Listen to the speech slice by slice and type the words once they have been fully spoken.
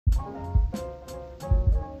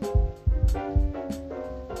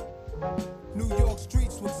New York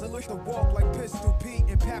streets was a lick to walk like Pistol Pete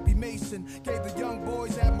and Pappy Mason. Gave the young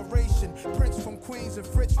boys admiration. Prince from Queens and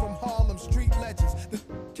Fritz from Harlem, street legends that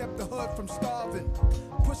kept the hood from starving.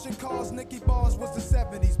 Pushing cars, Nicky Barnes was the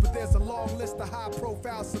 70s, but there's a long list of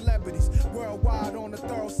high-profile celebrities worldwide on the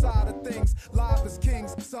thorough side of things. Live as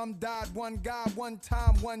kings, some died. One guy, one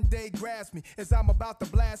time, one day grabs me as I'm about to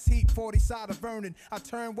blast heat. 40 side of Vernon. I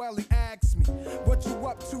turn well, he asks me, "What you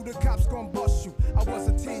up to? The cops gon' bust you." I was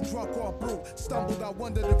a teen drunk or blue. Stumbled, I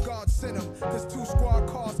wondered if God sent him. Cause 2 squad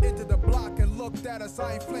cars entered the block and looked at us.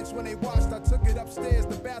 I ain't flinched when they watched. I took it upstairs,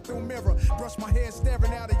 the bathroom mirror. Brushed my hair,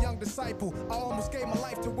 staring at a young disciple. I almost gave my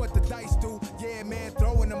life to what the dice do. Yeah, man,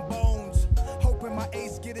 throwing them bones. Hoping my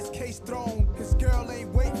ace get his case thrown. His girl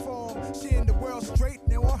ain't wait for him. She in the world straight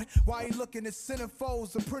now. Why he looking at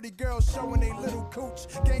centerfolds? A pretty girl showing a little cooch.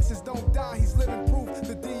 Gangsters don't die, he's living proof.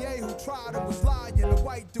 The DA who tried him was lying. The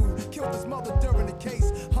white dude killed his mother during the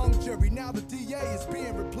case. Hung jury, now the DA is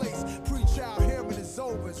being replaced. Pre-trial hearing is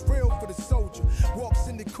over, it's real for the soldier. Walks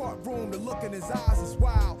in the courtroom, the look in his eyes is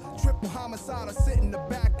wild. Triple homicide, I sit in the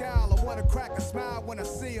back aisle. I wanna crack a smile when I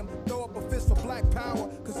see him. Throw up a fist for black power,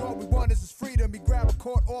 cause all we want is his freedom. He grabbed a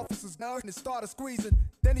court officer's now and started squeezing.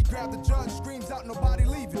 Then he grabbed the judge, screams out, nobody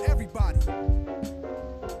leaving, everybody.